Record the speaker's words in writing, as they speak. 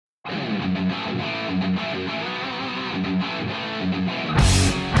Good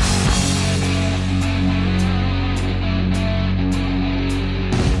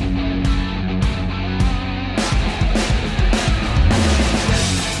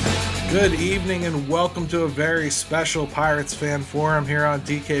evening and welcome to a very special Pirates fan forum here on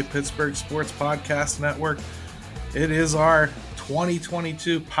DK Pittsburgh Sports Podcast Network. It is our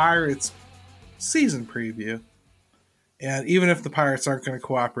 2022 Pirates season preview. And even if the Pirates aren't going to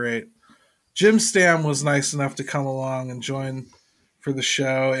cooperate, Jim Stam was nice enough to come along and join for the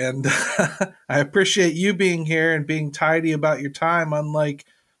show. And I appreciate you being here and being tidy about your time, unlike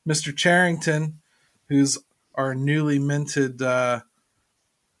Mr. Charrington, who's our newly minted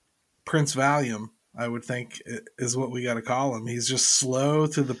Prince Valium, I would think, is what we got to call him. He's just slow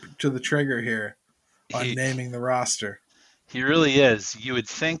to the trigger here on naming the roster. He really is. You would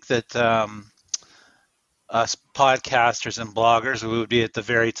think that us podcasters and bloggers would be at the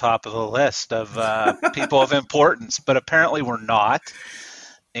very top of the list of people of importance, but apparently we're not.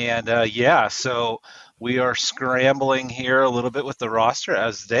 And so we are scrambling here a little bit with the roster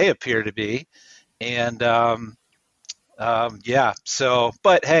as they appear to be. And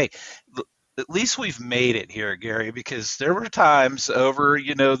but hey, at least we've made it here, Gary, because there were times over,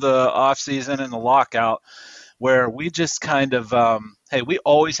 the off season and the lockout where we just kind of, we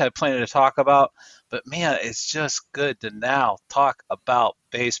always had plenty to talk about, but man, it's just good to now talk about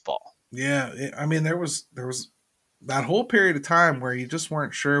baseball. Yeah. I mean, there was that whole period of time where you just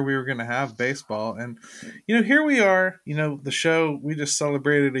weren't sure we were going to have baseball. And, here we are, the show, we just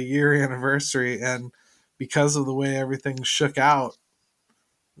celebrated a year anniversary, and because of the way everything shook out,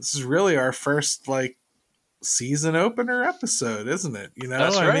 this is really our first season opener episode, isn't it?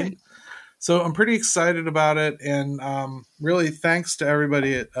 That's right. I mean, so I'm pretty excited about it, and really thanks to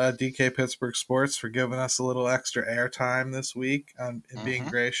everybody at DK Pittsburgh Sports for giving us a little extra airtime this week and being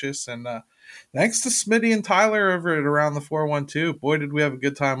gracious. And thanks to Smitty and Tyler over at Around the 412. Boy, did we have a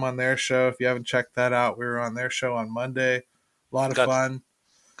good time on their show. If you haven't checked that out, we were on their show on Monday. A lot of fun.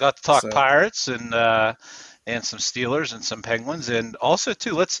 Got to talk Pirates and some Steelers and some Penguins, and also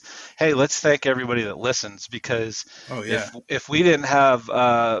too, let's thank everybody that listens, because if we didn't have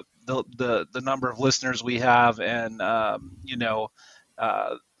the number of listeners we have, and there's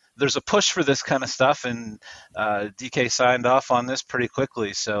a push for this kind of stuff, and DK signed off on this pretty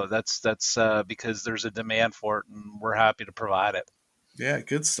quickly, so that's because there's a demand for it, and we're happy to provide it. Yeah,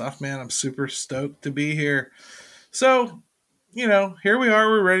 good stuff, man. I'm super stoked to be here. So, here we are.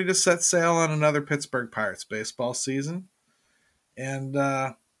 We're ready to set sail on another Pittsburgh Pirates baseball season. And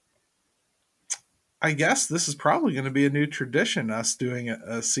I guess this is probably going to be a new tradition, us doing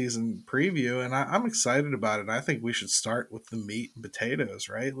a season preview. And I'm excited about it. I think we should start with the meat and potatoes,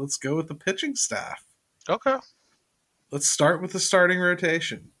 right? Let's go with the pitching staff. Okay. Let's start with the starting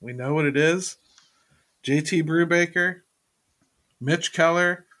rotation. We know what it is. JT Brubaker, Mitch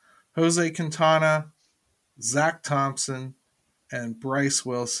Keller, Jose Quintana, Zach Thompson, and Bryce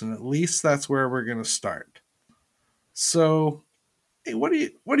Wilson. At least that's where we're going to start. So, hey, what do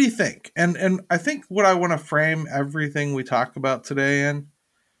you think? And I think what I want to frame everything we talk about today in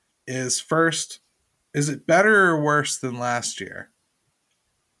is, first, is it better or worse than last year?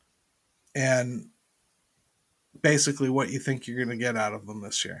 And basically what you think you're going to get out of them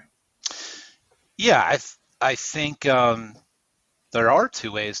this year. Yeah, I think there are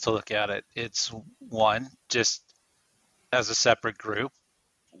two ways to look at it. It's one, just as a separate group,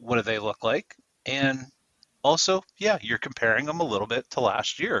 what do they look like? And also, you're comparing them a little bit to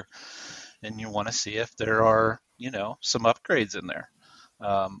last year, and you want to see if there are, some upgrades in there,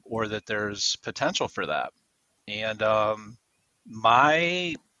 or that there's potential for that. And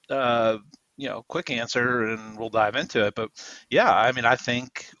my, quick answer, and we'll dive into it, but I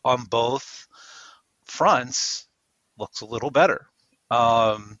think on both fronts looks a little better.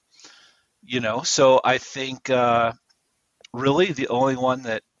 So I think really the only one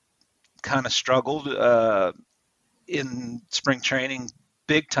that kind of struggled in spring training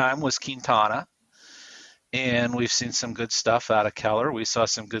big time was Quintana. And we've seen some good stuff out of Keller. We saw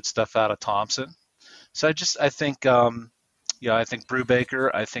some good stuff out of Thompson. So I think, I think Brubaker,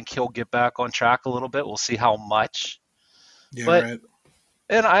 I think he'll get back on track a little bit. We'll see how much. Yeah, but, right.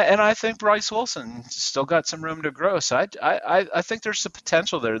 And I think Bryce Wilson still got some room to grow. So I think there's some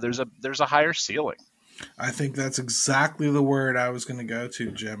potential there. There's a higher ceiling. I think that's exactly the word I was going to go to,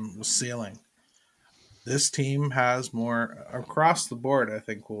 Jim, was ceiling. This team has more across the board, I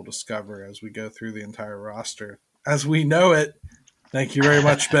think we'll discover as we go through the entire roster. As we know it. Thank you very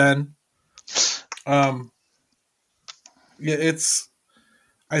much, Ben. It's,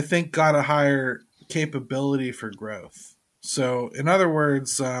 I think, got a higher capability for growth. So, in other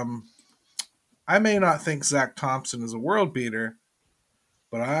words, I may not think Zach Thompson is a world beater,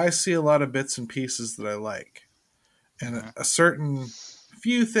 but I see a lot of bits and pieces that I like. And a certain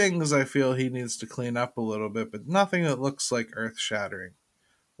few things I feel he needs to clean up a little bit, but nothing that looks like earth shattering.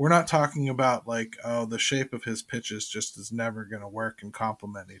 We're not talking about like, oh, the shape of his pitches just is never going to work and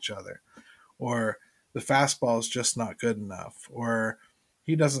complement each other, or the fastball is just not good enough, or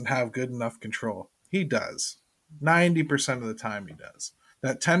he doesn't have good enough control. He does. 90% of the time he does.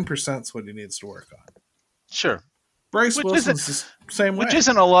 That 10% is what he needs to work on. Sure. Bryce Wilson's the same way. Which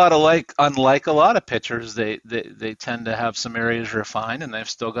isn't a lot unlike a lot of pitchers. They tend to have some areas refined, and they've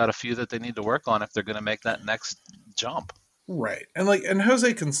still got a few that they need to work on if they're going to make that next jump. Right. And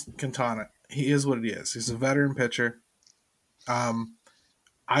Jose Quintana, he is what he is. He's a veteran pitcher.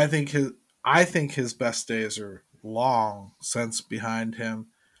 I think his best days are long since behind him.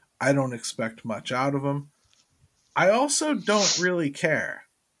 I don't expect much out of him. I also don't really care.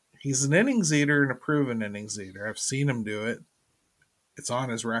 He's an innings eater and a proven innings eater. I've seen him do it. It's on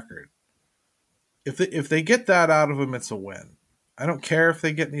his record. If they get that out of him, it's a win. I don't care if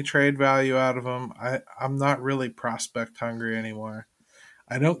they get any trade value out of him. I'm not really prospect hungry anymore.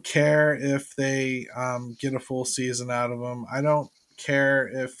 I don't care if they get a full season out of him. I don't care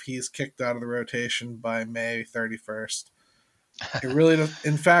if he's kicked out of the rotation by May 31st. It really does.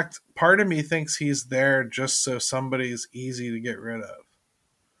 In fact, part of me thinks he's there just so somebody's easy to get rid of.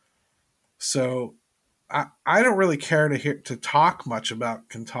 So I don't really care to talk much about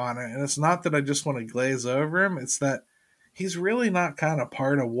Quintana, and it's not that I just want to glaze over him. It's that he's really not kind of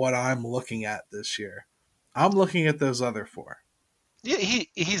part of what I'm looking at this year. I'm looking at those other four. Yeah,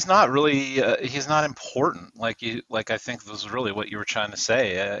 he's not really he's not important like I think was really what you were trying to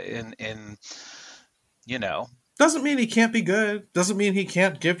say. In doesn't mean he can't be good. Doesn't mean he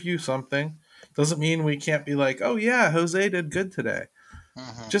can't give you something. Doesn't mean we can't be like, oh yeah, Jose did good today.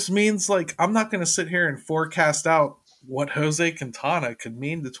 Mm-hmm. Just means like I'm not going to sit here and forecast out what Jose Quintana could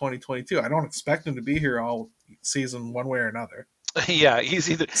mean to 2022. I don't expect him to be here all season one way or another. Yeah, he's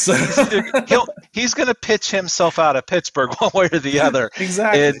going to pitch himself out of Pittsburgh one way or the other.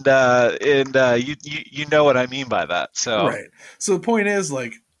 Exactly. And you know what I mean by that. So right. So the point is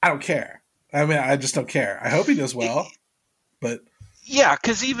like I don't care. I mean, I just don't care. I hope he does well, but yeah,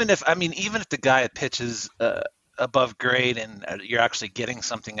 because even if the guy pitches above grade and you're actually getting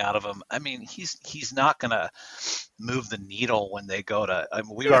something out of him, I mean, he's not going to move the needle when they go to. I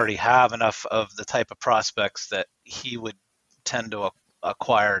mean, we already have enough of the type of prospects that he would tend to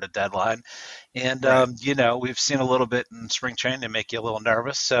acquire at a deadline, and right. We've seen a little bit in spring training to make you a little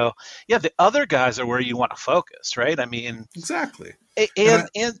nervous. So yeah, the other guys are where you want to focus, right? I mean, exactly.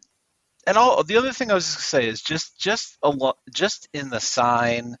 And all the other thing I was going to say is just in the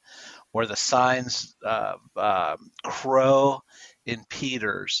sign where the signs Crow and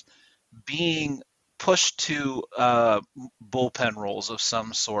Peters being pushed to bullpen roles of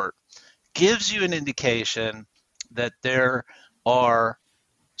some sort gives you an indication that there are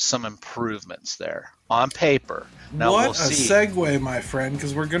some improvements there on paper. Now what we'll see. A segue, my friend,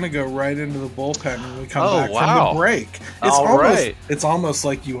 because we're going to go right into the bullpen when we come back from the break. It's almost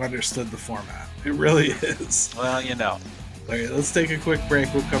like you understood the format. It really is. Well, All right, let's take a quick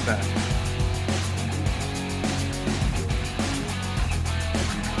break. We'll come back.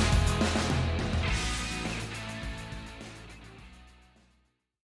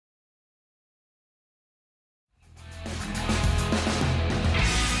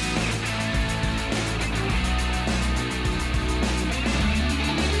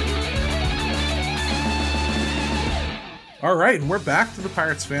 All right, and we're back to the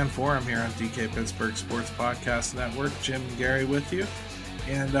Pirates Fan Forum here on DK Pittsburgh Sports Podcast Network. Jim and Gary with you.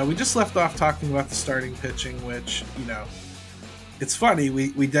 And we just left off talking about the starting pitching, which, it's funny.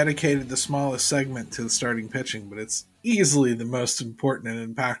 We dedicated the smallest segment to the starting pitching, but it's easily the most important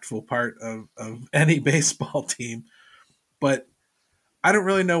and impactful part of any baseball team. But I don't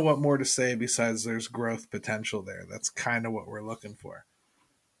really know what more to say besides there's growth potential there. That's kind of what we're looking for.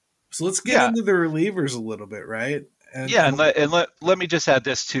 So let's get into the relievers a little bit, right? And let me just add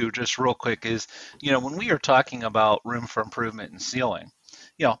this too, just real quick, is, when we are talking about room for improvement and ceiling,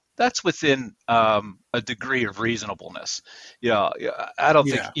 that's within a degree of reasonableness. I don't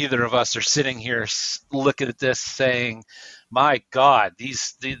think either of us are sitting here looking at this saying, my God,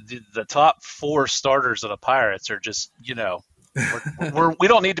 the top four starters of the Pirates are just, we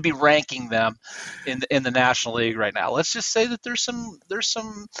don't need to be ranking them in the National League right now. Let's just say that there's some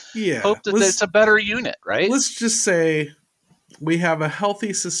hope that it's a better unit, right? Let's just say we have a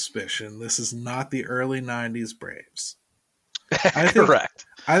healthy suspicion this is not the early 90s Braves. Correct.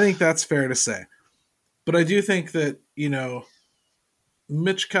 I think that's fair to say. But I do think that,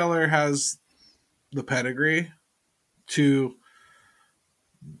 Mitch Keller has the pedigree to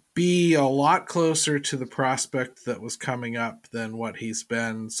be a lot closer to the prospect that was coming up than what he's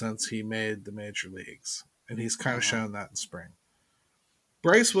been since he made the major leagues. And he's kind of shown that in spring.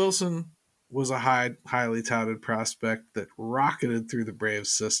 Bryce Wilson was a highly touted prospect that rocketed through the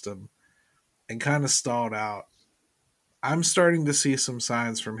Braves system and kind of stalled out. I'm starting to see some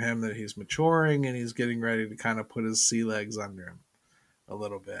signs from him that he's maturing and he's getting ready to kind of put his sea legs under him a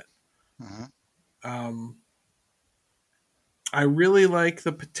little bit. I really like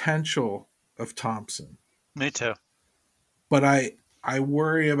the potential of Thompson. Me too. But I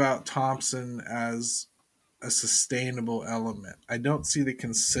worry about Thompson as a sustainable element. I don't see the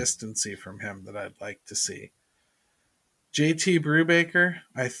consistency from him that I'd like to see. JT Brubaker,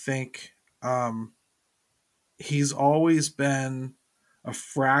 I think he's always been a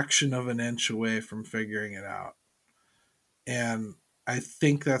fraction of an inch away from figuring it out. And I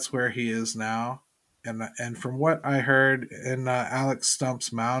think that's where he is now. And from what I heard in Alex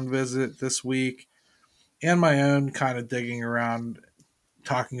Stump's mound visit this week and my own kind of digging around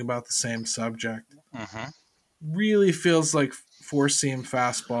talking about the same subject, really feels like four-seam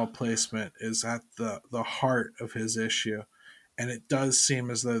fastball placement is at the heart of his issue. And it does seem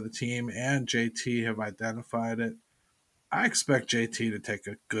as though the team and JT have identified it. I expect JT to take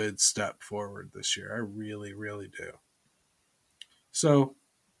a good step forward this year. I really, really do. So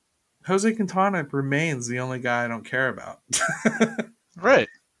Jose Quintana remains the only guy I don't care about. Right.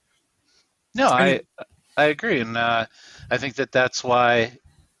 No, I agree. And I think that's why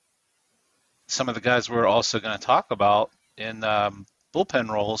some of the guys we're also going to talk about in bullpen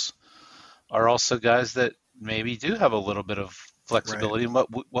roles are also guys that maybe do have a little bit of flexibility in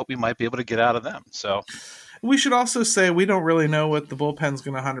what we might be able to get out of them. So we should also say we don't really know what the bullpen's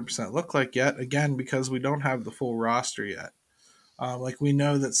going to 100% look like yet, again, because we don't have the full roster yet. Like we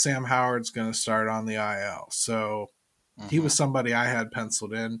know that Sam Howard's going to start on the IL. So he was somebody I had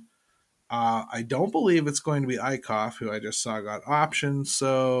penciled in. I don't believe it's going to be Eichhoff, who I just saw got optioned.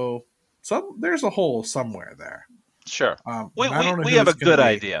 So there's a hole somewhere there. Sure. We have a good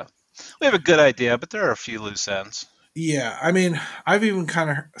idea. We have a good idea, but there are a few loose ends. Yeah. I mean, I've even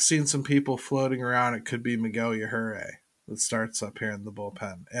kind of seen some people floating around. It could be Miguel Yajure that starts up here in the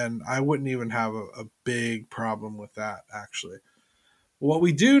bullpen. And I wouldn't even have a big problem with that, actually. What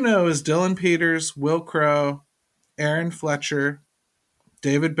we do know is Dylan Peters, Will Crowe, Aaron Fletcher,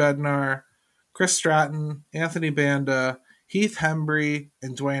 David Bednar, Chris Stratton, Anthony Banda, Heath Hembree,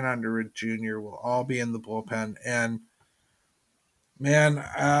 and Dwayne Underwood Jr. will all be in the bullpen. And, man,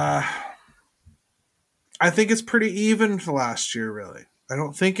 I think it's pretty even for last year, really. I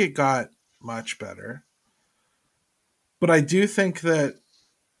don't think it got much better. But I do think that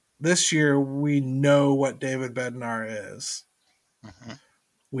this year we know what David Bednar is.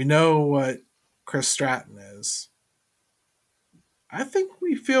 We know what Chris Stratton is. I think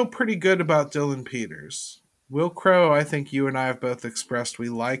we feel pretty good about Dylan Peters. Will Crowe, I think you and I have both expressed we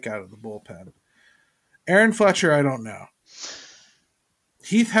like out of the bullpen. Aaron Fletcher, I don't know.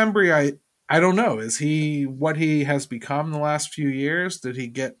 Heath Hembree, I don't know. Is he what he has become the last few years? Did he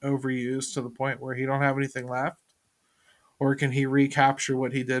get overused to the point where he don't have anything left? Or can he recapture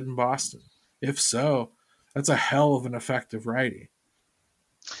what he did in Boston? If so, that's a hell of an effective righty.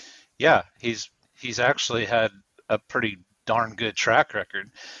 Yeah, he's actually had a pretty darn good track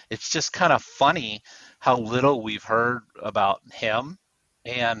record. It's just kind of funny how little we've heard about him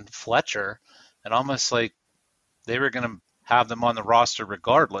and Fletcher, and almost like they were going to have them on the roster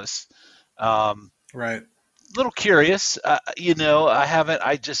regardless. Right. A little curious,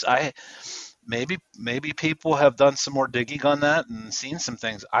 maybe people have done some more digging on that and seen some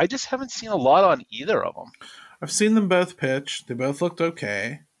things. I just haven't seen a lot on either of them. I've seen them both pitch. They both looked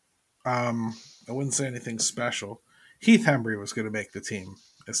okay. I wouldn't say anything special. Heath Hembree was going to make the team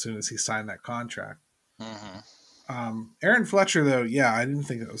as soon as he signed that contract. Aaron Fletcher, though, yeah, I didn't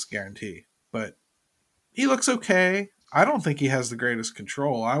think that was guaranteed, but he looks okay. I don't think he has the greatest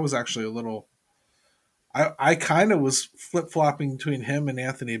control. I was actually a little... I kind of was flip-flopping between him and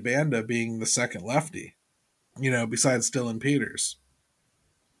Anthony Banda being the second lefty, besides Dylan Peters.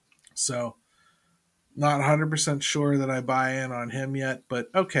 So, not 100% sure that I buy in on him yet, but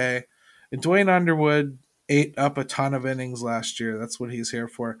okay. And Dwayne Underwood ate up a ton of innings last year. That's what he's here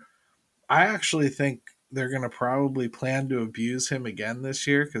for. I actually think they're going to probably plan to abuse him again this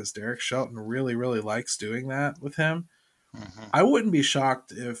year because Derek Shelton really, really likes doing that with him. I wouldn't be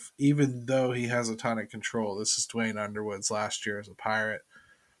shocked if, even though he has a ton of control, this is Dwayne Underwood's last year as a Pirate,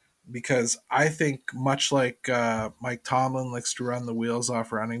 because I think much like Mike Tomlin likes to run the wheels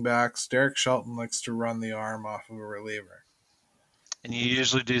off running backs, Derek Shelton likes to run the arm off of a reliever. and you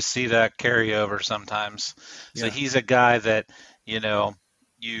usually do see that carry over sometimes. So Yeah. he's a guy that, you know,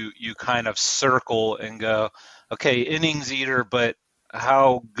 you kind of circle and go, okay, innings eater, but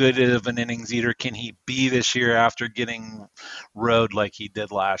how good of an innings eater can he be this year after getting rode like he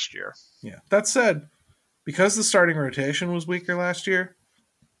did last year? Yeah. That said, because the starting rotation was weaker last year,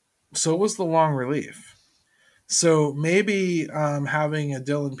 so was the long relief. So maybe having a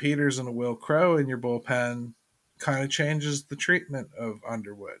Dylan Peters and a Will Crow in your bullpen kind of changes the treatment of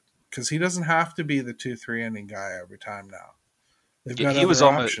Underwood because he doesn't have to be the 2-3 inning guy every time now. They've got He was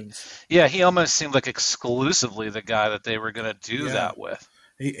other almost, options. yeah, he almost seemed like exclusively the guy that they were going to do Yeah. that with.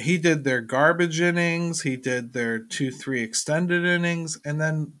 He did their garbage innings, he did their 2-3 extended innings, and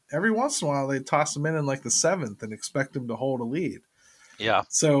then every once in a while they'd toss him in like the seventh and expect him to hold a lead. Yeah.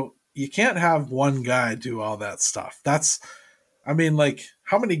 So you can't have one guy do all that stuff. I mean, like,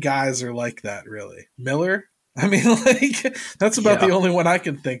 how many guys are like that, really? Miller? I mean, like, that's about Yeah. the only one I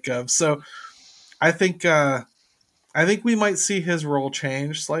can think of. So I think we might see his role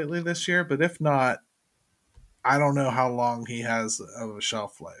change slightly this year, but if not, I don't know how long he has of a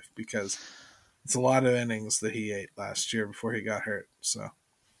shelf life because it's a lot of innings that he ate last year before he got hurt. So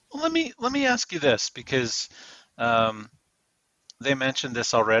Well, let me ask you this because um, they mentioned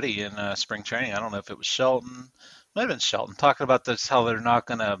this already in spring training. I don't know if it was Shelton, might have been Shelton, talking about this how they're not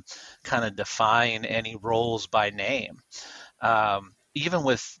going to kind of define any roles by name. Even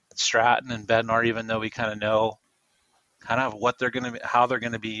with Stratton and Bednar, even though we kind of know kind of what they're going to, how they're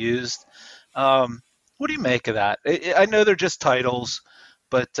going to be used. What do you make of that? I know they're just titles,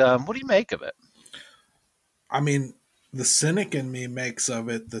 but what do you make of it? I mean, the cynic in me makes of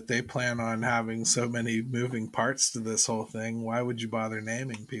it that they plan on having so many moving parts to this whole thing. Why would you bother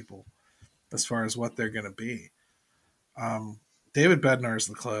naming people as far as what they're going to be? Um, David Bednar is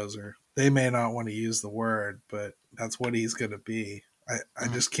the closer. They may not want to use the word, but that's what he's going to be. I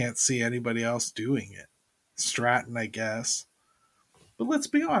Mm-hmm. just can't see anybody else doing it. Stratton, I guess. But let's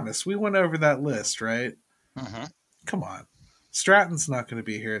be honest. We went over that list, right? Mm-hmm. Come on. Stratton's not going to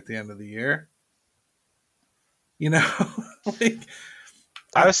be here at the end of the year. You know, like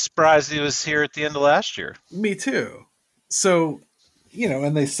I was surprised he was here at the end of last year. me too. So,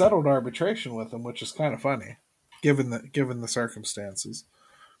 and they settled arbitration with him, which is kind of funny, given the circumstances.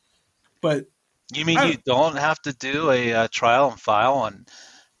 But You mean I, you don't have to do a trial and file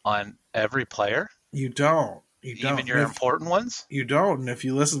on every player, you even don't. your important ones? You don't. And if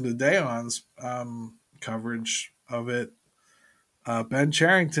you listen to Dayon's coverage of it, Ben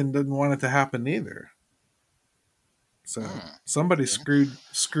Charrington didn't want it to happen either. So somebody Hmm.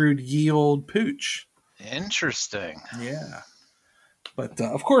 screwed ye old pooch. Interesting. Yeah. But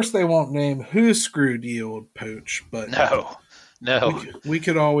of course they won't name who screwed ye old pooch. But No, no. we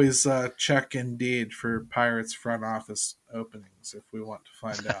could always check Indeed for Pirates front office openings if we want to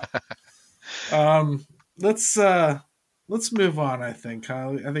find out. Um, let's move on. I think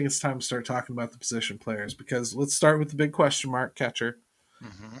it's time to start talking about the position players because let's start with the big question mark catcher.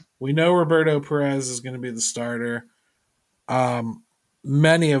 Mm-hmm. We know Roberto Perez is going to be the starter.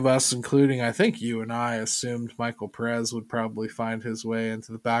 Many of us, including I think you and I, assumed Michael Perez would probably find his way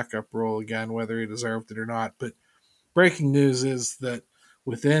into the backup role again, whether he deserved it or not. But breaking news is that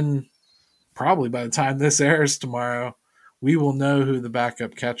within probably by the time this airs tomorrow, we will know who the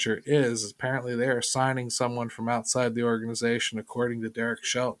backup catcher is. Apparently, they are signing someone from outside the organization, according to Derek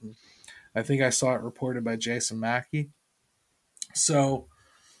Shelton. I think I saw it reported by Jason Mackey. So,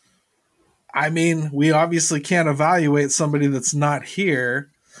 I mean, we obviously can't evaluate somebody that's not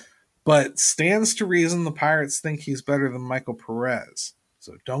here, but stands to reason the Pirates think he's better than Michael Perez.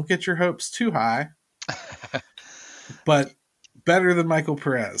 So don't get your hopes too high, but better than Michael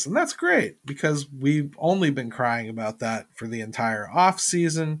Perez. And that's great because we've only been crying about that for the entire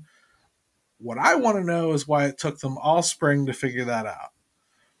offseason. What I want to know is why it took them all spring to figure that out.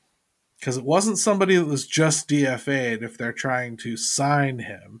 Because it wasn't somebody that was just DFA'd if they're trying to sign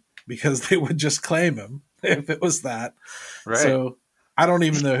him, because they would just claim him if it was that. Right. So I don't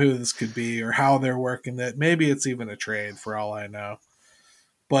even know who this could be or how they're working it. Maybe it's even a trade for all I know.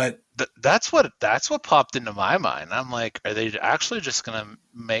 But that's what popped into my mind. I'm like, are they actually just going to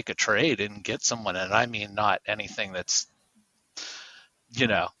make a trade and get someone? And I mean, not anything that's,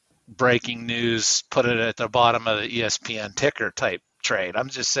 breaking news, put it at the bottom of the ESPN ticker type trade. I'm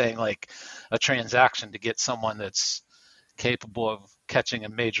just saying like a transaction to get someone that's capable of catching a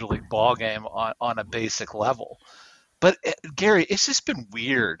major league ball game on a basic level. But Gary, it's just been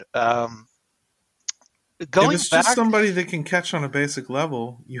weird. if Going it's back, just somebody that can catch on a basic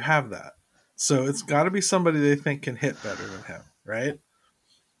level, you have that. So it's got to be somebody they think can hit better than him, right?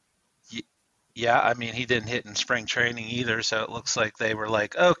 Yeah, I mean, he didn't hit in spring training either, so it looks like they were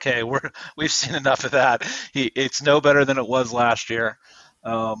like, okay, we've seen enough of that. It's no better than it was last year.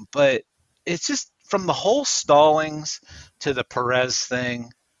 But it's just from the whole Stallings to the Perez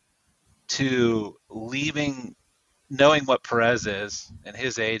thing to leaving, knowing what Perez is and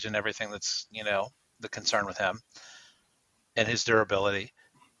his age and everything that's, the concern with him and his durability.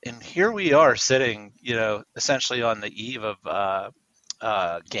 And here we are sitting, essentially on the eve of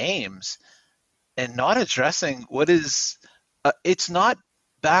games and not addressing what is it's not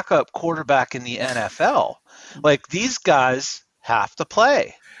backup quarterback in the NFL. Like these guys have to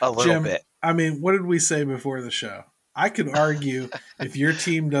play a little Jim, bit. I mean, what did we say before the show? I could argue if your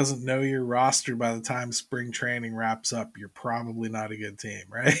team doesn't know your roster by the time spring training wraps up, you're probably not a good team,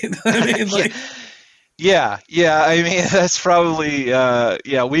 right? I mean, yeah, like, yeah. I mean, that's probably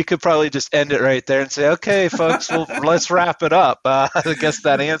yeah. We could probably just end it right there and say, okay, folks, well, let's wrap it up. I guess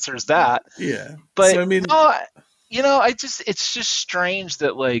that answers that. yeah. But So I mean, no, it's just strange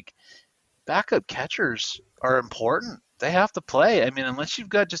that like backup catchers are important. They have to play. I mean, unless you've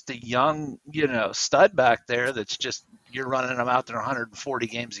got just a young, stud back there that's just you're running them out there 140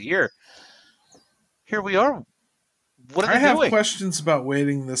 games a year. Here we are. What are I they have doing? questions about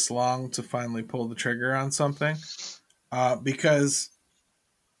waiting this long to finally pull the trigger on something, because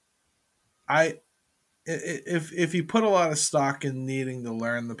I if you put a lot of stock in needing to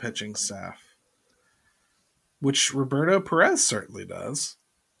learn the pitching staff, which Roberto Perez certainly does,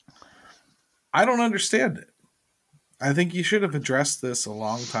 I don't understand it. I think you should have addressed this a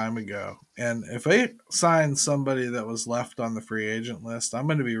long time ago. And if they signed somebody that was left on the free agent list, I'm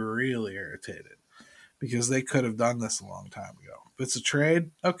going to be really irritated because they could have done this a long time ago. If it's a trade,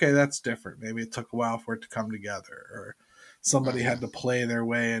 okay, that's different. Maybe it took a while for it to come together, or somebody Mm-hmm. had to play their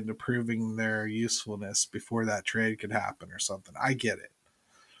way into proving their usefulness before that trade could happen or something. I get it.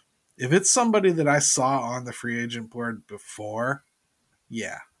 If it's somebody that I saw on the free agent board before,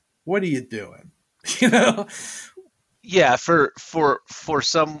 yeah, what are you doing? You know? Yeah, for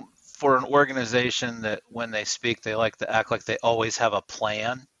an organization that when they speak they like to act like they always have a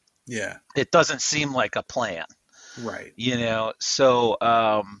plan. Yeah, It doesn't seem like a plan. right. So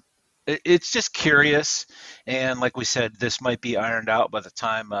it's just curious, and like we said, this might be ironed out by the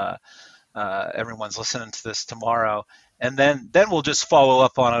time everyone's listening to this tomorrow, and then we'll just follow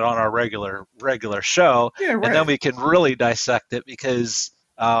up on it on our regular show, Yeah, and then right. we can really dissect it because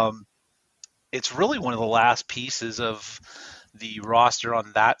it's really one of the last pieces of the roster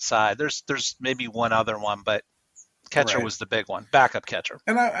on that side. There's maybe one other one, but catcher Right. was the big one, backup catcher.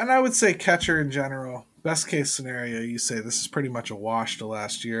 And I would say catcher in general. Best case scenario, you say this is pretty much a wash to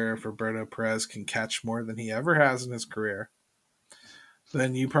last year. If Roberto Perez can catch more than he ever has in his career,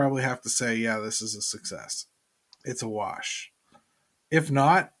 then you probably have to say, yeah, this is a success. It's a wash. If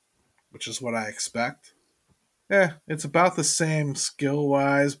not, which is what I expect, it's about the same skill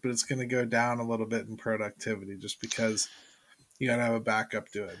wise, but it's going to go down a little bit in productivity just because you got to have a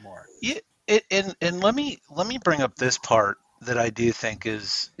backup do it more. Yeah, and let me bring up this part that I do think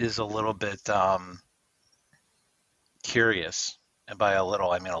is a little bit curious, and by a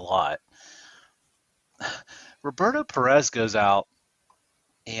little I mean a lot. Roberto Perez goes out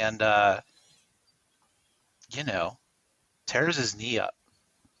and you know tears his knee up,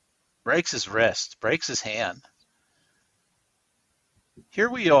 breaks his wrist, breaks his hand. Here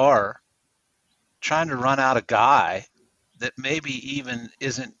we are trying to run out a guy that maybe even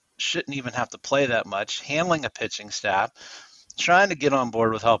isn't shouldn't even have to play that much, handling a pitching staff, trying to get on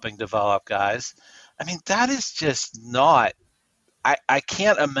board with helping develop guys. I mean, that is just not. I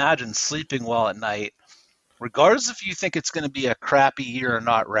can't imagine sleeping well at night, regardless if you think it's going to be a crappy year or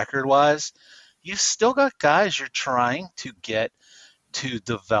not record wise. You've still got guys you're trying to get to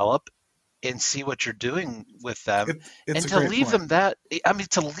develop and see what you're doing with them. It's And a to great leave point. them that, I mean,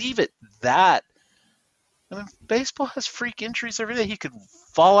 to leave it that, I mean, baseball has freak injuries every day. He could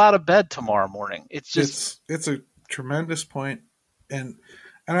fall out of bed tomorrow morning. It's just, It's a tremendous point, and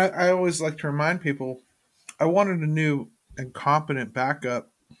I always like to remind people I wanted a new and competent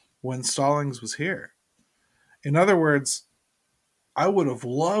backup when Stallings was here. In other words, I would have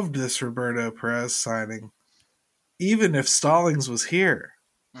loved this Roberto Perez signing even if Stallings was here.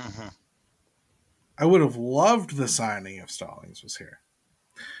 mhm. I would have loved the signing if Stallings was here.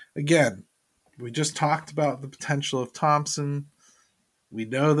 Again, we just talked about the potential of Thompson. We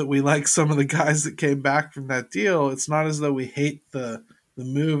know that we like some of the guys that came back from that deal. It's not as though we hate the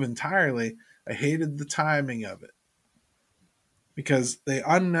move entirely. I hated the timing of it because they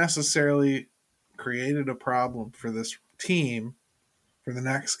unnecessarily created a problem for this team for the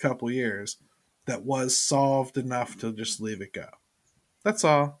next couple years that was solved enough to just leave it go. That's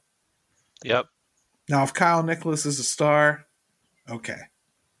all. Yep. Now, if Kyle Nicholas is a star, okay.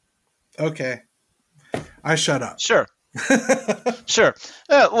 I shut up. Sure. Sure.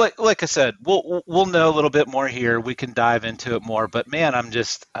 Like I said, we'll know a little bit more here. We can dive into it more. But man, I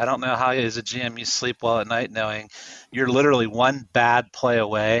don't know how as a GM you sleep well at night knowing you're literally one bad play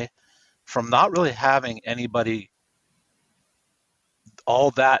away from not really having anybody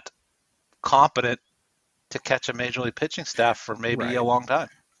all that competent to catch a major league pitching staff for maybe a long time.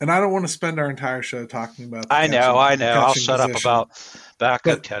 And I don't want to spend our entire show talking about I know. I'll shut up about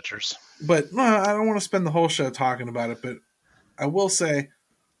backup catchers. But no, I don't want to spend the whole show talking about it. But I will say,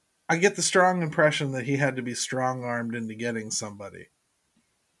 I get the strong impression that he had to be strong-armed into getting somebody.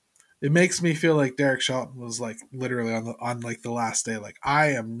 It makes me feel like Derek Shelton was like literally on like the last day, like, I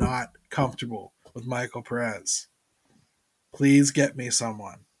am not comfortable with Michael Perez. Please get me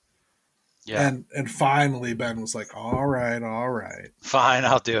someone. Yeah. And finally Ben was like, all right. Fine,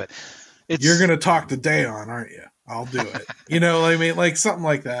 I'll do it. You're going to talk to Dayon, aren't you? I'll do it. You know what I mean? Like something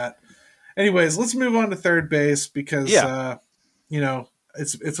like that. Anyways, let's move on to third base because, you know,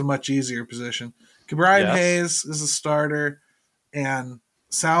 it's a much easier position. Ke'Bryan Hayes is a starter and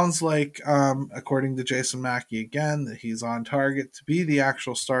sounds like, according to Jason Mackey again, that he's on target to be the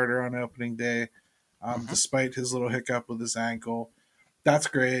actual starter on opening day, despite his little hiccup with his ankle. That's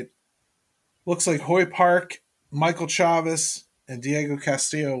great. Looks like Hoy Park, Michael Chavis, and Diego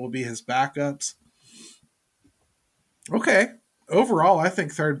Castillo will be his backups. Okay. Overall, I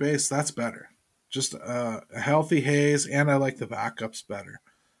think third base, that's better. Just a healthy Hayes, and I like the backups better.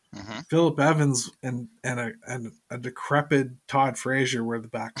 Phillip Evans and a decrepit Todd Frazier were the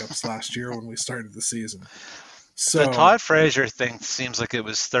backups last year when we started the season. So the Todd Frazier thing seems like it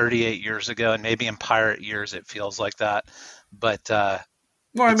was 38 years ago, and maybe in Pirate years it feels like that. But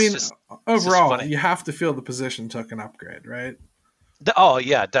well, I mean, overall, you have to feel the position took an upgrade, right? Oh,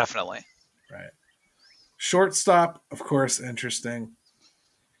 yeah, definitely. Right. Shortstop, of course, interesting.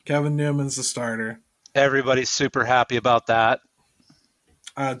 Kevin Newman's the starter. Everybody's super happy about that.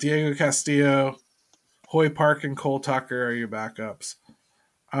 Diego Castillo, Hoy Park, and Cole Tucker are your backups.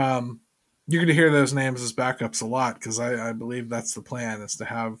 You're going to hear those names as backups a lot because I believe that's the plan, is to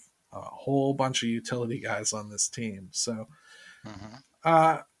have a whole bunch of utility guys on this team. So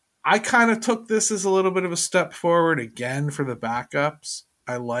I kind of took this as a little bit of a step forward again for the backups.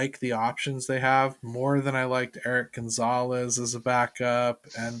 I like the options they have more than I liked Eric Gonzalez as a backup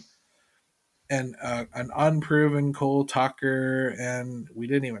and an unproven Cole Tucker, and we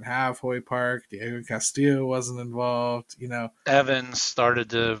didn't even have Hoy Park. Diego Castillo wasn't involved. You know, Evans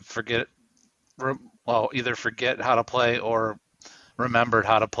started to either forget how to play or remembered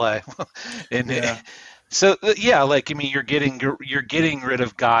how to play. So like, I mean, you're getting rid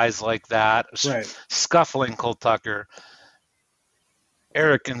of guys like that, right? Scuffling Cole Tucker.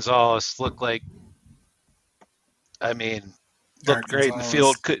 Eric Gonzalez looked great in the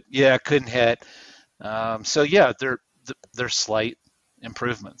field. Couldn't hit. They're slight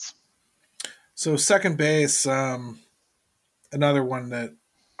improvements. So second base, another one that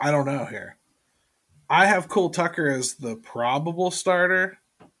I don't know here. I have Cole Tucker as the probable starter,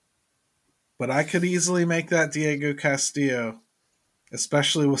 but I could easily make that Diego Castillo,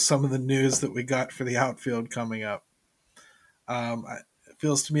 especially with some of the news that we got for the outfield coming up. It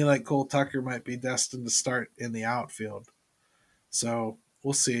feels to me like Cole Tucker might be destined to start in the outfield. So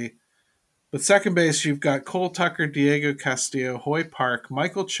we'll see. But second base, you've got Cole Tucker, Diego Castillo, Hoy Park,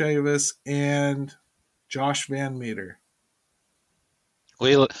 Michael Chavis, and Josh Van Meter.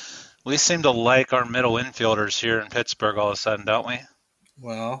 We seem to like our middle infielders here in Pittsburgh all of a sudden, don't we?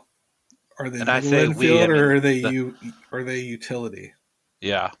 Well, are they middle infield or are they utility?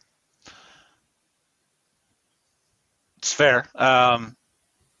 Yeah. It's fair.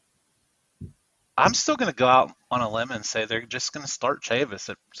 I'm still going to go out on a limb and say they're just going to start Chavis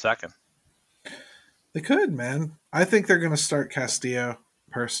at second. They could, man. I think they're going to start Castillo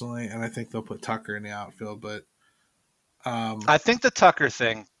personally, and I think they'll put Tucker in the outfield. But I think the Tucker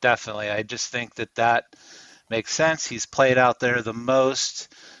thing, definitely. I just think that makes sense. He's played out there the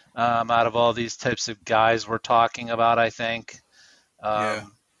most out of all these types of guys we're talking about, I think. I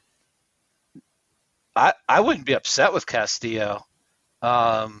wouldn't be upset with Castillo.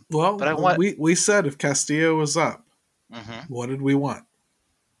 But we said if Castillo was up, what did we want?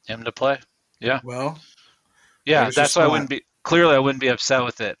 Him to play. Yeah. Well, yeah, that's why I wouldn't be upset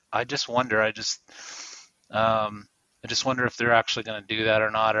with it. I just wonder. I just wonder if they're actually going to do that or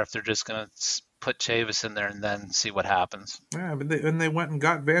not, or if they're just going to put Chavis in there and then see what happens. Yeah, but they went and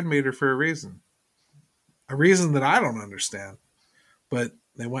got Van Meter for a reason that I don't understand, but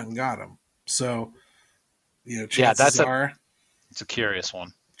they went and got him. So, chances are it's a curious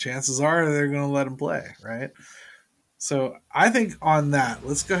one. chances are they're going to let him play, right? So I think on that,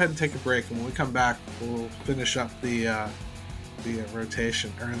 let's go ahead and take a break, and when we come back, we'll finish up the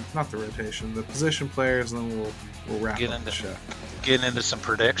rotation, or not the rotation, the position players, and then we'll wrap up the show. Getting into some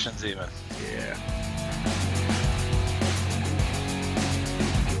predictions even. Yeah.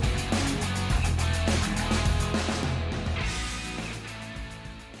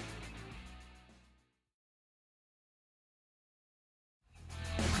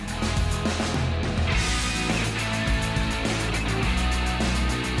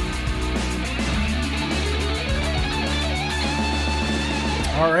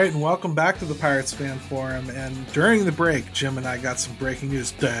 All right, and welcome back to the Pirates Fan Forum. And during the break, Jim and I got some breaking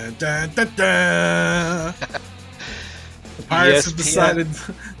news. Dun, dun, dun, dun. The Pirates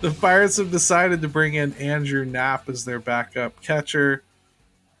have decided to bring in Andrew Knapp as their backup catcher.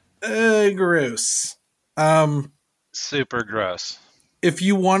 Gross. Super gross. If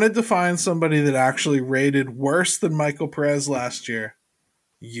you wanted to find somebody that actually rated worse than Michael Perez last year,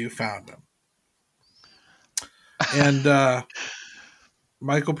 you found him. And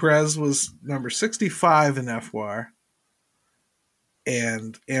Michael Perez was number 65 in FWAR,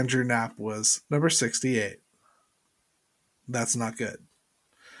 and Andrew Knapp was number 68. That's not good.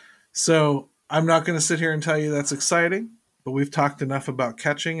 So I'm not going to sit here and tell you that's exciting, but we've talked enough about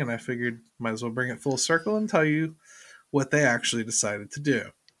catching, and I figured might as well bring it full circle and tell you what they actually decided to do.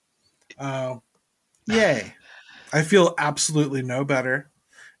 Yay. I feel absolutely no better,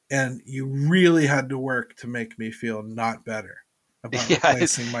 and you really had to work to make me feel not better about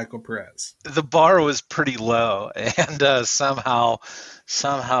replacing Michael Perez. The bar was pretty low, and somehow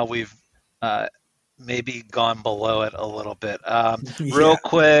we've maybe gone below it a little bit. Real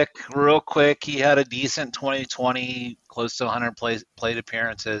quick, he had a decent 2020, close to 100 plate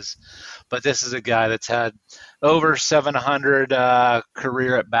appearances, but this is a guy that's had over 700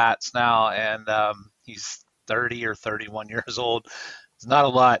 career at bats now, and he's 30 or 31 years old. It's not a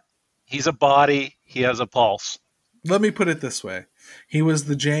lot. He's a body. He has a pulse. Let me put it this way. He was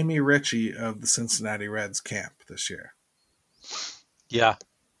the Jamie Ritchie of the Cincinnati Reds camp this year. Yeah.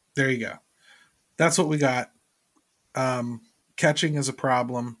 There you go. That's what we got. Catching is a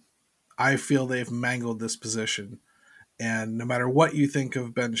problem. I feel they've mangled this position. And no matter what you think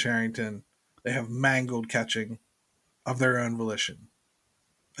of Ben Cherington, they have mangled catching of their own volition.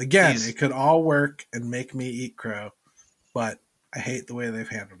 Again, it could all work and make me eat crow, but I hate the way they've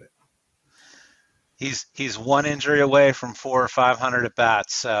handled it. He's one injury away from 400 or 500 at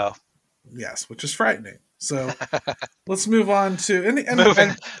bats. So yes, which is frightening. So let's move on to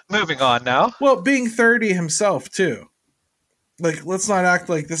moving on now. Well, being 30 himself too. Like, let's not act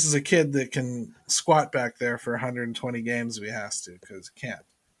like this is a kid that can squat back there for 120 games if he has to, because he can't.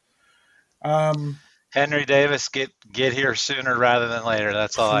 Henry Davis, get here sooner rather than later.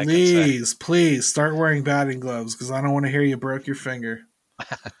 That's all I can say. Please start wearing batting gloves, because I don't want to hear you broke your finger.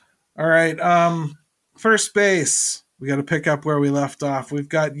 All right. First base, we got to pick up where we left off. We've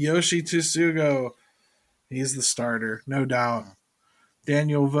got Yoshi Tsugo. He's the starter, no doubt.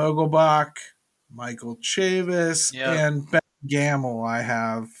 Daniel Vogelbach, Michael Chavis, and Ben Gamel I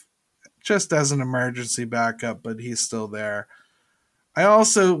have just as an emergency backup, but he's still there. I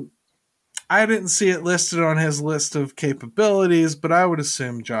didn't see it listed on his list of capabilities, but I would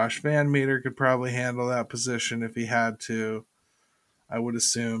assume Josh Van Meter could probably handle that position if he had to. I would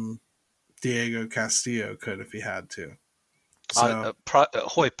assume Diego Castillo could if he had to. So,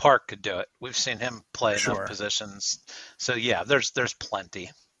 Hoy Park could do it. We've seen him play in those positions. So, yeah, there's plenty.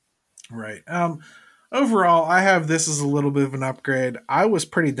 Right. Overall, I have this as a little bit of an upgrade. I was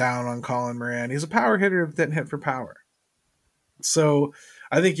pretty down on Colin Moran. He's a power hitter that didn't hit for power. So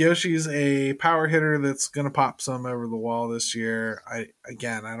I think Yoshi's a power hitter that's going to pop some over the wall this year. I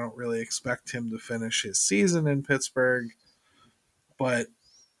don't really expect him to finish his season in Pittsburgh, but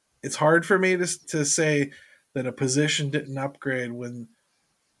it's hard for me to say that a position didn't upgrade when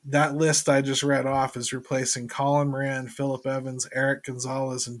that list I just read off is replacing Colin Moran, Phillip Evans, Eric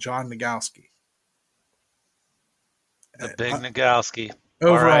Gonzalez, and John Nogowski. The big Nogowski.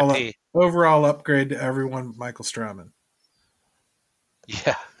 Overall upgrade to everyone but Michael Stroman.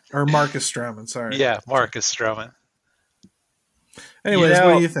 Yeah. Or Marcus Stroman, sorry. Yeah, Marcus Stroman. Anyways,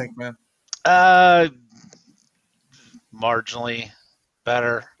 what do you think, man? Marginally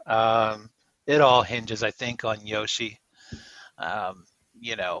better. It all hinges, I think, on Yoshi.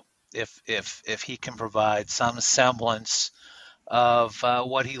 If he can provide some semblance of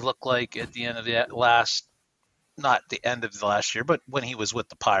what he looked like at the end of the not the end of the last year, but when he was with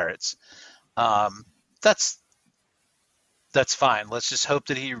the Pirates, that's fine. Let's just hope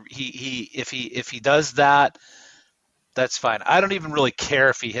that if he does that, That's fine. I don't even really care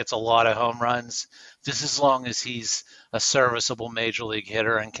if he hits a lot of home runs. Just as long as he's a serviceable major league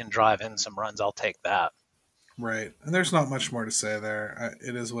hitter and can drive in some runs, I'll take that. Right. And there's not much more to say there.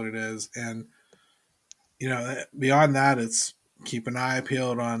 It is what it is. And, beyond that, it's keep an eye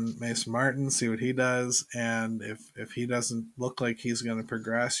peeled on Mason Martin, see what he does. And if he doesn't look like he's going to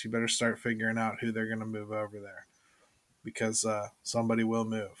progress, you better start figuring out who they're going to move over there, because somebody will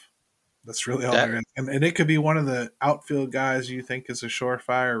move. That's really all there is. And it could be one of the outfield guys you think is a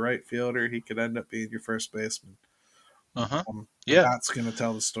surefire right fielder. He could end up being your first baseman. Yeah. That's going to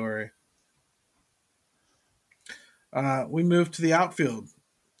tell the story. We move to the outfield.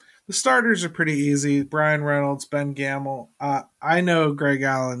 The starters are pretty easy. Brian Reynolds, Ben Gamel. I know Greg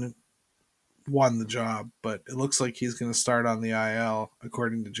Allen won the job, but it looks like he's going to start on the IL,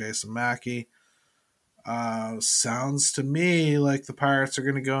 according to Jason Mackey. Sounds to me like the Pirates are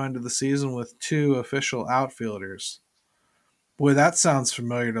going to go into the season with 2 official outfielders. Boy, that sounds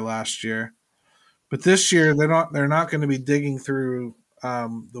familiar to last year. But this year they're not going to be digging through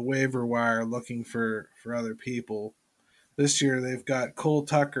the waiver wire looking for other people. This year they've got Cole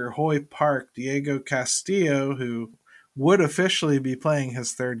Tucker, Hoy Park, Diego Castillo, who would officially be playing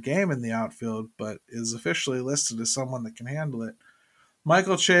his 3rd game in the outfield, but is officially listed as someone that can handle it,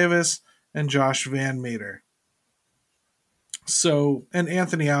 Michael Chavis, and Josh Van Meter. So, and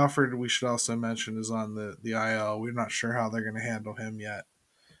Anthony Alford, we should also mention, is on the IL. We're not sure how they're going to handle him yet.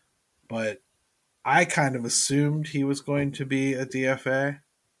 But I kind of assumed he was going to be a DFA.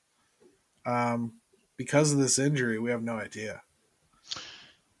 Because of this injury, we have no idea.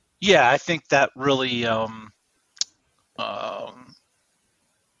 Yeah, I think that really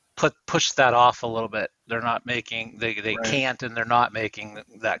push that off a little bit. They're not making they right. Can't, and they're not making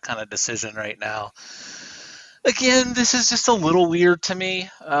that kind of decision right now. Again, this is just a little weird to me.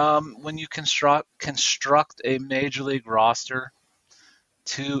 When you construct a major league roster,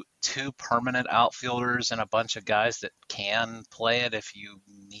 two permanent outfielders and a bunch of guys that can play it if you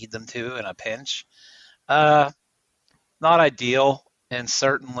need them to in a pinch. Not ideal, and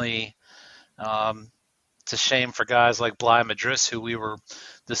certainly it's a shame for guys like Bly Madris, who we were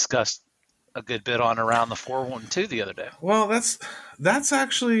discussed a good bit on around the 412 the other day. Well, that's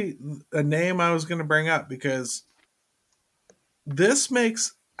actually a name I was going to bring up, because this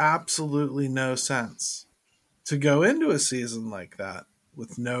makes absolutely no sense to go into a season like that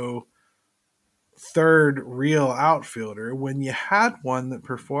with no 3rd real outfielder when you had one that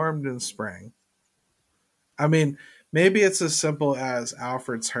performed in spring. I mean, maybe it's as simple as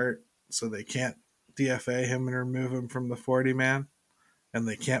Alfred's hurt, so they can't DFA him and remove him from the 40-man, and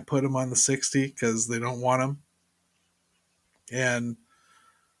they can't put him on the 60 because they don't want him, and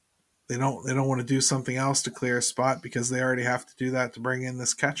they don't want to do something else to clear a spot because they already have to do that to bring in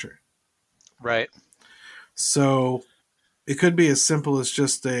this catcher. Right. So it could be as simple as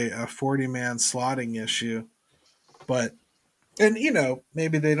just a 40-man slotting issue, but. And,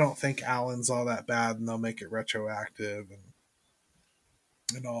 maybe they don't think Allen's all that bad, and they'll make it retroactive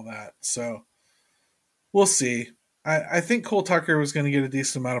and all that. So we'll see. I think Cole Tucker was going to get a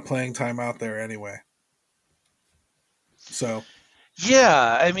decent amount of playing time out there anyway. So.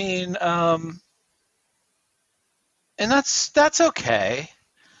 Yeah, I mean, and that's okay.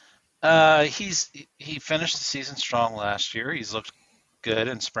 He finished the season strong last year. He's looked good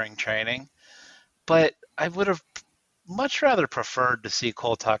in spring training, but I would have much rather preferred to see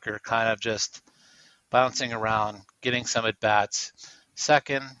Cole Tucker kind of just bouncing around, getting some at-bats,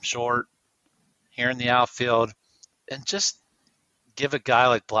 second, short, here in the outfield, and just give a guy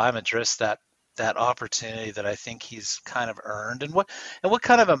like Bly Madris that opportunity that I think he's kind of earned. And what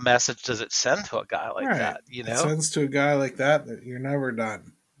kind of a message does it send to a guy like that? It sends to a guy like that you're never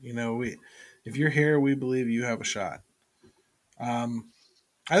done. If you're here, we believe you have a shot. I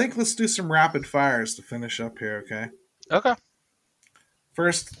think let's do some rapid fires to finish up here, okay? Okay.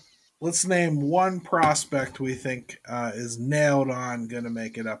 First, let's name one prospect we think is nailed on going to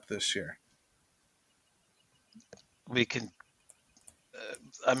make it up this year. We can,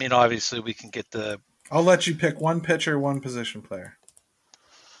 obviously we can get the... I'll let you pick one pitcher, one position player.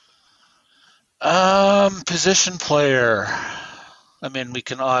 Position player. We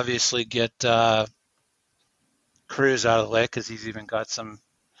can obviously get Cruz out of the way because he's even got some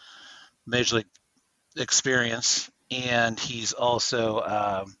major league experience, and he's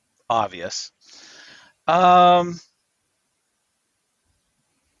also obvious.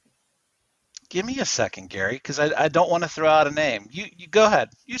 Give me a second, Gary, because I don't want to throw out a name. You go ahead.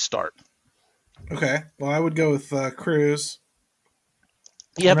 You start. Okay. Well, I would go with Cruz.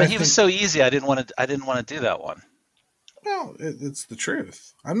 Yeah, but he was so easy. I didn't want to do that one. No, Well, it's the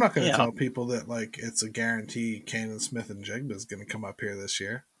truth. I'm not going to Yeah. tell people that like it's a guarantee Kanan Smith and Jigba is going to come up here this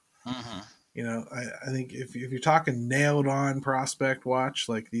year. Mm-hmm. I think if you're talking nailed on prospect watch,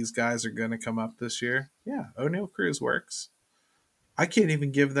 like these guys are going to come up this year, yeah, O'Neal Cruz works. I can't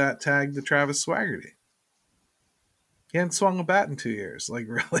even give that tag to Travis Swaggerty. He hadn't swung a bat in 2 years, like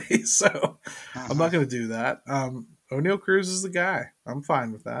really. So I'm Mm-hmm. not going to do that. O'Neal Cruz is the guy. I'm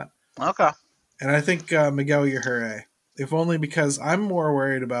fine with that. Okay. And I think Miguel Yajure, if only because I'm more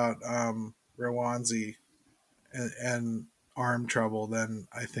worried about Rowanzi and arm trouble than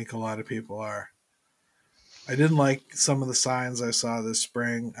I think a lot of people are. I didn't like some of the signs I saw this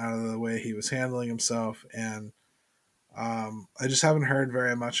spring out of the way he was handling himself, and I just haven't heard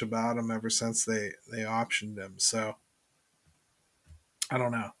very much about him ever since they optioned him. So I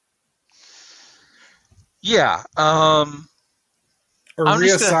don't know. Yeah. Or I'm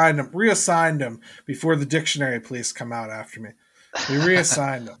just gonna. reassigned him before the dictionary police come out after me. We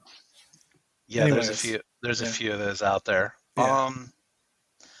reassigned him. Yeah, Anyways, there's a few of those out there. Yeah.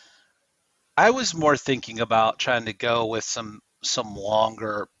 I was more thinking about trying to go with some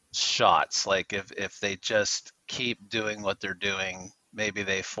longer shots. Like if they just keep doing what they're doing, maybe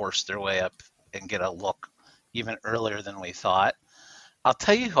they force their way up and get a look even earlier than we thought. I'll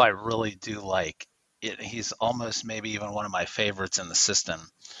tell you who I really do like. He's almost maybe even one of my favorites in the system,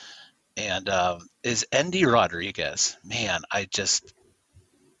 and is Endy Rodriguez. Man,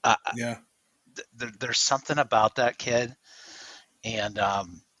 Yeah. there's something about that kid, and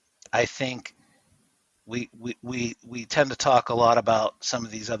I think we tend to talk a lot about some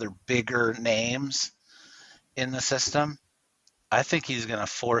of these other bigger names in the system. I think he's going to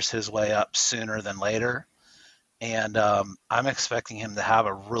force his way up sooner than later, and I'm expecting him to have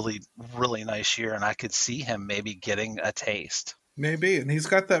a really, really nice year, and I could see him maybe getting a taste. Maybe. And he's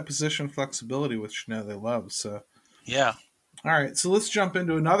got that position flexibility, which they love. So, Yeah. all right. So let's jump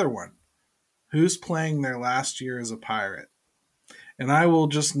into another one. Who's playing their last year as a Pirate? And I will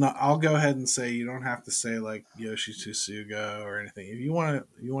just not, I'll go ahead and say you don't have to say like Yoshi Tsuga or anything. If you want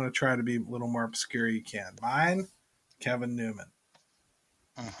to try to be a little more obscure, you can. Mine, Kevin Newman.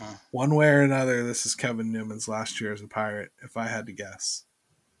 Hmm. One way or another, this is Kevin Newman's last year as a Pirate, if I had to guess.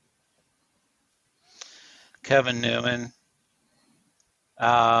 Kevin Newman.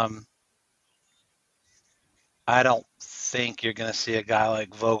 Um, I don't think you're going to see a guy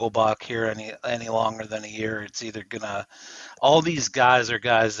like Vogelbach here any longer than a year. It's either gonna all these guys are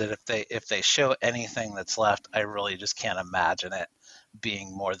guys that if they show anything that's left, I really just can't imagine it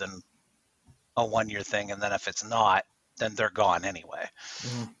being more than a 1 year thing. And then if it's not, then they're gone anyway.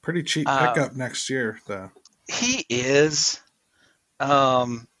 Pretty cheap Um, pickup next year, though. he is.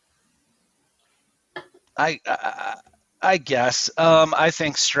 Um, I guess. I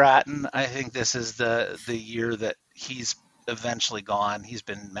think Stratton. I think this is the year that he's eventually gone. He's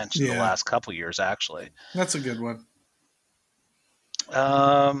been mentioned the Yeah, last couple years, actually. that's a good one.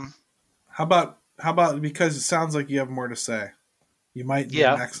 Um, How about because it sounds like you have more to say. yeah,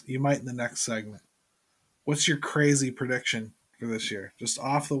 You might in the next segment. What's your crazy prediction for this year? Just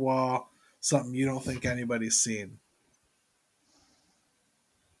off the wall, something you don't think anybody's seen.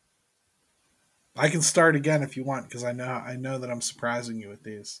 I can start again if you want because I know that I'm surprising you with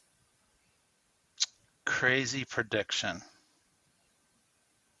these. crazy prediction.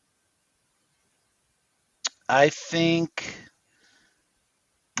 I think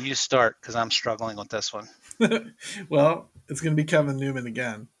you start because I'm struggling with this one. Well, it's going to be Kevin Newman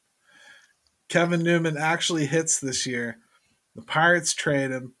again. Kevin Newman actually hits this year. The Pirates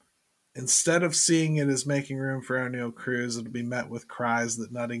trade him. Instead of seeing it as making room for O'Neal Cruz, it'll be met with cries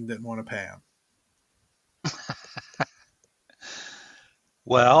that Nutting didn't want to pay him.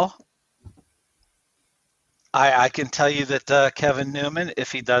 Well, I can tell you that Kevin Newman,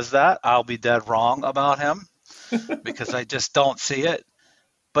 if he does that, I'll be dead wrong about him because I just don't see it.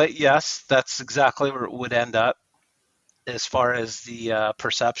 But yes, that's exactly where it would end up as far as the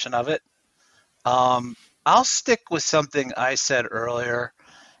perception of it. I'll stick with something I said earlier,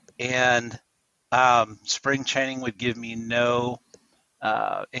 and spring training would give me no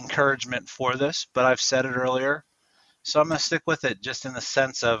encouragement for this, but I've said it earlier. So I'm going to stick with it just in the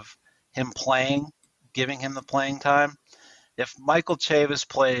sense of him playing, giving him the playing time. If Michael Chavis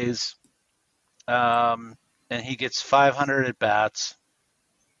plays and he gets 500 at bats,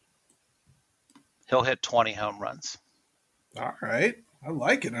 he'll hit 20 home runs. All right. I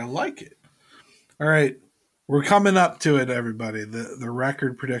like it. I like it. All right. We're coming up to it, everybody. The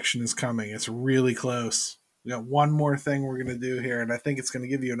record prediction is coming. It's really close. We got one more thing we're going to do here, and I think it's going to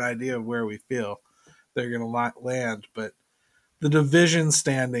give you an idea of where we feel they're going to land. But the division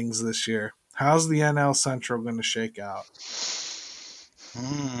standings this year, How's the NL Central going to shake out?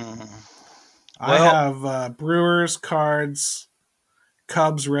 I Well, have Brewers, Cards,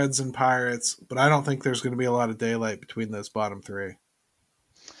 Cubs, Reds, and Pirates, but I don't think there's going to be a lot of daylight between those bottom three.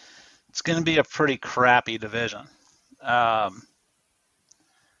 it's going to be a pretty crappy division. Um,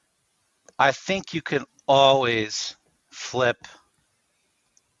 I think you can always flip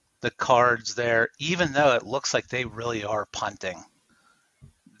the Cards there, even though it looks like they really are punting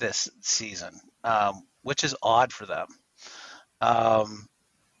this season, which is odd for them. I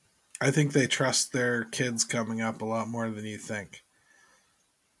think they trust their kids coming up a lot more than you think.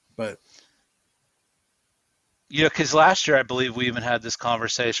 But because last year I believe we even had this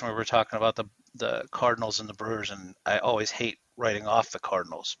conversation where we were talking about the Cardinals and the Brewers, and I always hate writing off the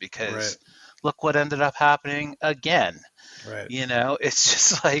Cardinals because right. Look what ended up happening again. Right. It's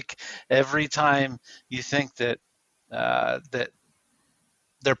just like every time you think that that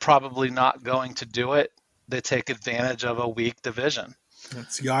they're probably not going to do it, they take advantage of a weak division.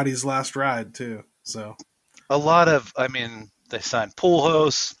 It's Yachty's last ride too. So they signed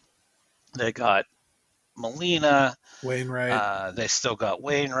Pujols, they got Molina, Wainwright. they still got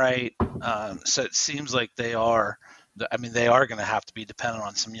Wainwright. So it seems like they are going to have to be dependent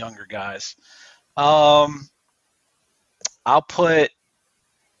on some younger guys. I'll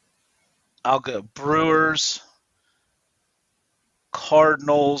go Brewers,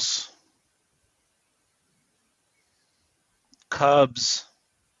 Cardinals, Cubs,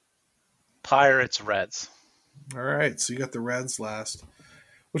 Pirates, Reds. All right, so you got the Reds last,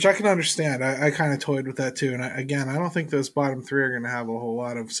 which I can understand. I kind of toyed with that too. And I don't think those bottom three are going to have a whole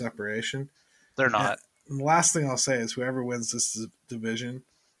lot of separation. They're not. And the last thing I'll say is whoever wins this division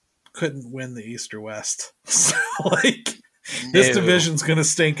couldn't win the East or West. So, this division's going to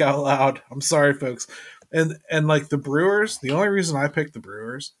stink out loud. I'm sorry, folks. And the Brewers, the only reason I picked the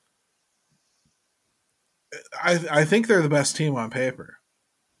Brewers, I think they're the best team on paper.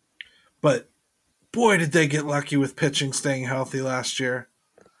 But boy, did they get lucky with pitching staying healthy last year.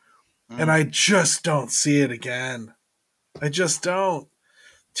 And I just don't see it again. I just don't.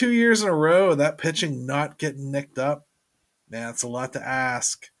 2 years in a row, that pitching not getting nicked up, man, it's a lot to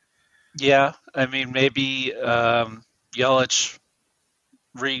ask. Yeah, maybe Yelich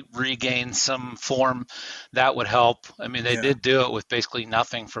regain some form. That would help. They did do it with basically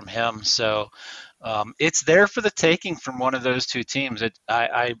nothing from him. So it's there for the taking from one of those two teams.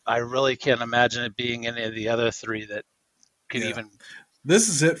 I really can't imagine it being any of the other three that could even. This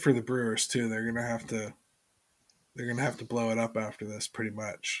is it for the Brewers too. They're gonna have to blow it up after this, pretty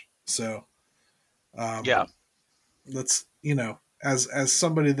much. So, let's as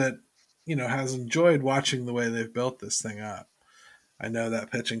somebody that has enjoyed watching the way they've built this thing up. I know that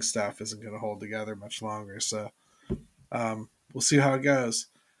pitching staff isn't going to hold together much longer, so we'll see how it goes.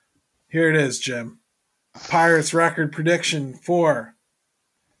 Here it is, Jim. Pirates record prediction for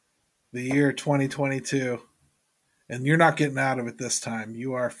the year 2022. And you're not getting out of it this time.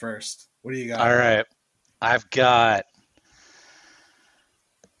 You are first. What do you got? All right. I've got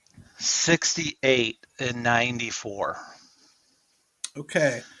 68-94.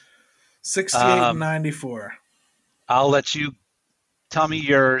 Okay. 68-94. I'll let you tell me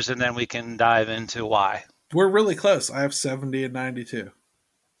yours, and then we can dive into why. We're really close. I have 70-92.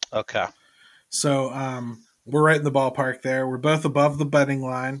 Okay. So we're right in the ballpark there. We're both above the betting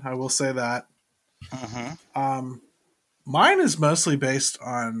line. I will say that. Mm-hmm. Mine is mostly based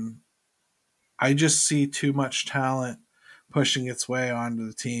on I just see too much talent pushing its way onto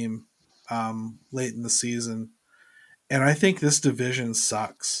the team late in the season. And I think this division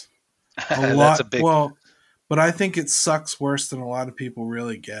sucks. A lot. But I think it sucks worse than a lot of people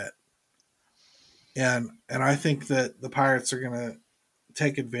really get. And I think that the Pirates are going to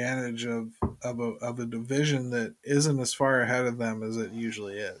take advantage of a division that isn't as far ahead of them as it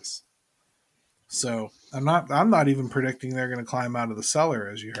usually is. So I'm not even predicting they're going to climb out of the cellar,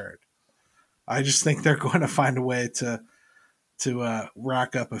 as you heard. I just think they're going to find a way to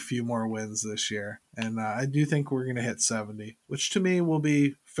rack up a few more wins this year. And I do think we're going to hit 70, which to me will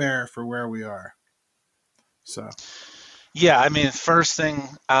be fair for where we are. So, yeah, first thing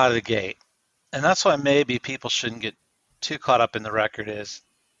out of the gate, and that's why maybe people shouldn't get too caught up in the record, is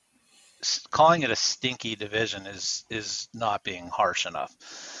calling it a stinky division is not being harsh enough.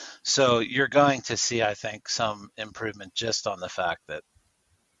 So you're going to see, I think, some improvement just on the fact that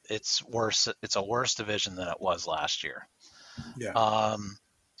it's worse. It's a worse division than it was last year. Yeah.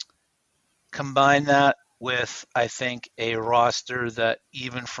 Combine that with, I think, a roster that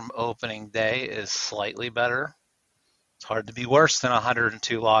even from opening day is slightly better. It's hard to be worse than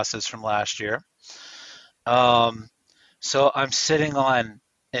 102 losses from last year. So I'm sitting on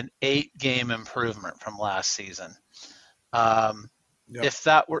an 8-game improvement from last season. Yep. If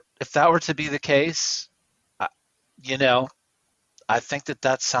that were to be the case, I think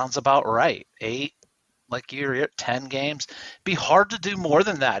that sounds about right. 8, like you're at 10 games. It'd be hard to do more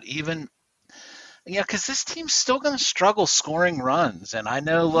than that, even. Yeah, because this team's still going to struggle scoring runs. And I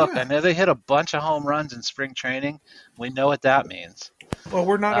know they hit a bunch of home runs in spring training. We know what that means. Well,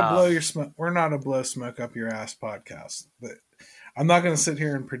 we're not a blow smoke up your ass podcast, but I'm not going to sit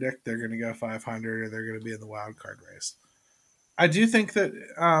here and predict they're going to go 500 or they're going to be in the wild card race. I do think that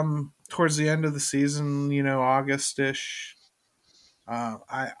towards the end of the season, August-ish,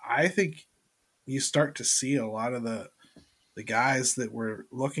 I think you start to see a lot of the guys that we're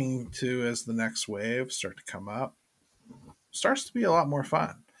looking to as the next wave start to come up. Starts to be a lot more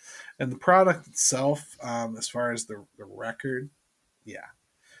fun. And the product itself, as far as the record,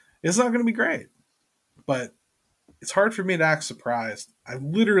 it's not going to be great. But it's hard for me to act surprised. I've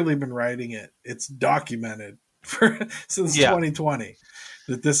literally been writing it. It's documented since 2020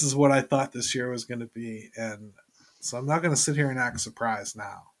 that this is what I thought this year was going to be. And so I'm not going to sit here and act surprised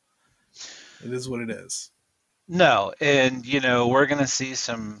now. It is what it is. No, and we're going to see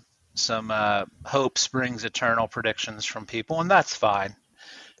some hope springs eternal predictions from people, and that's fine.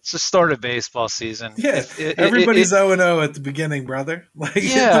 It's the start of baseball season. Yeah, everybody's 0-0 at the beginning, brother. Like,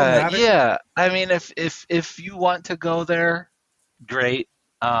 it don't matter. Yeah. I mean, if you want to go there, great.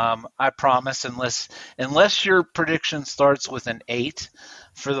 I promise, unless your prediction starts with an 8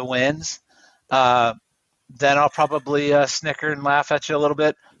 for the wins, then I'll probably snicker and laugh at you a little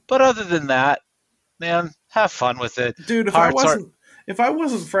bit. But other than that, man, have fun with it. Dude, if I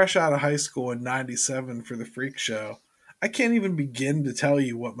wasn't fresh out of high school in 97 for the Freak Show, I can't even begin to tell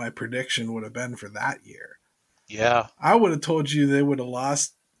you what my prediction would have been for that year. Yeah. I would have told you they would have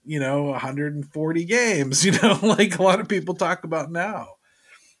lost, 140 games, like a lot of people talk about now.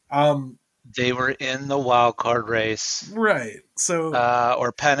 They were in the wild card race. Right. So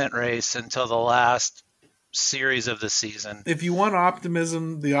or pennant race until the last series of the season. If you want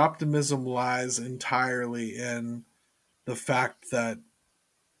optimism, the optimism lies entirely in the fact that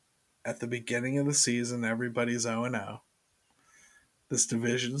at the beginning of the season, everybody's 0-0. This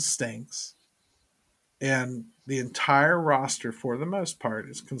division stinks. And the entire roster, for the most part,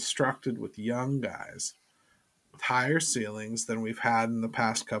 is constructed with young guys with higher ceilings than we've had in the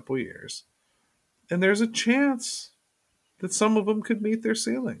past couple years. And there's a chance that some of them could meet their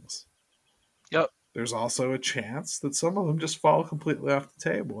ceilings. Yep. There's also a chance that some of them just fall completely off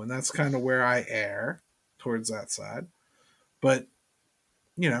the table. And that's kind of where I err towards that side. But,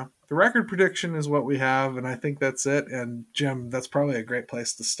 the record prediction is what we have, and I think that's it. And, Jim, that's probably a great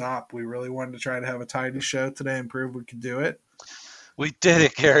place to stop. We really wanted to try to have a tidy show today and prove we could do it. We did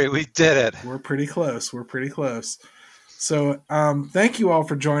it, Gary. We did it. We're pretty close. So thank you all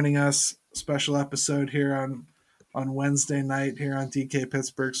for joining us. Special episode here on Wednesday night here on DK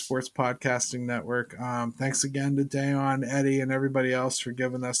Pittsburgh Sports Podcasting Network. Thanks again to Dayon, Eddie, and everybody else for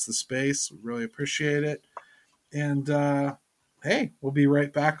giving us the space. We really appreciate it. And, hey, we'll be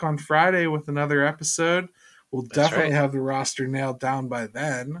right back on Friday with another episode. We'll definitely have the roster nailed down by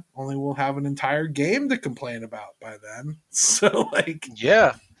then. Only we'll have an entire game to complain about by then. So,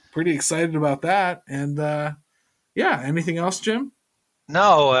 pretty excited about that. And, anything else, Jim?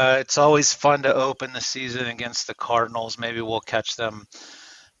 No, it's always fun to open the season against the Cardinals. Maybe we'll catch them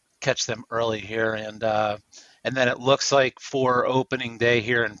early here, and then it looks like for opening day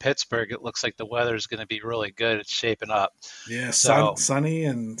here in Pittsburgh, it looks like the weather is going to be really good. It's shaping up. Yeah, sunny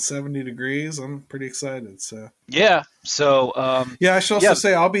and 70 degrees. I'm pretty excited. So yeah, so I should also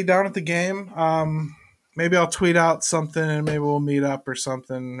say I'll be down at the game. Maybe I'll tweet out something and maybe we'll meet up or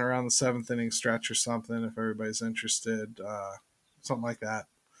something around the 7th inning stretch or something if everybody's interested. Something like that.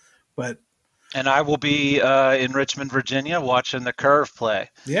 And I will be in Richmond, Virginia, watching the Curve play.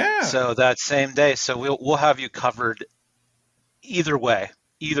 Yeah. So that same day. So we'll have you covered either way.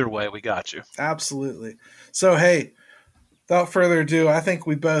 Either way, we got you. Absolutely. So, hey, without further ado, I think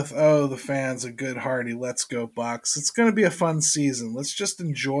we both owe the fans a good hearty let's go Bucks. It's going to be a fun season. Let's just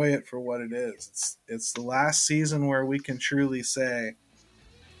enjoy it for what it is. It's the last season where we can truly say,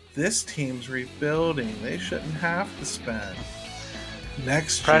 this team's rebuilding. They shouldn't have to spend.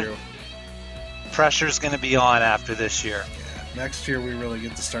 Next year. Pressure's going to be on after this year. Yeah, next year we really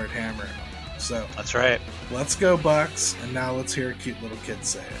get to start hammering them. So that's right. Let's go Bucks, and now let's hear a cute little kid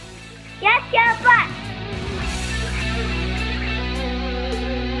say it. Let's go Bucks!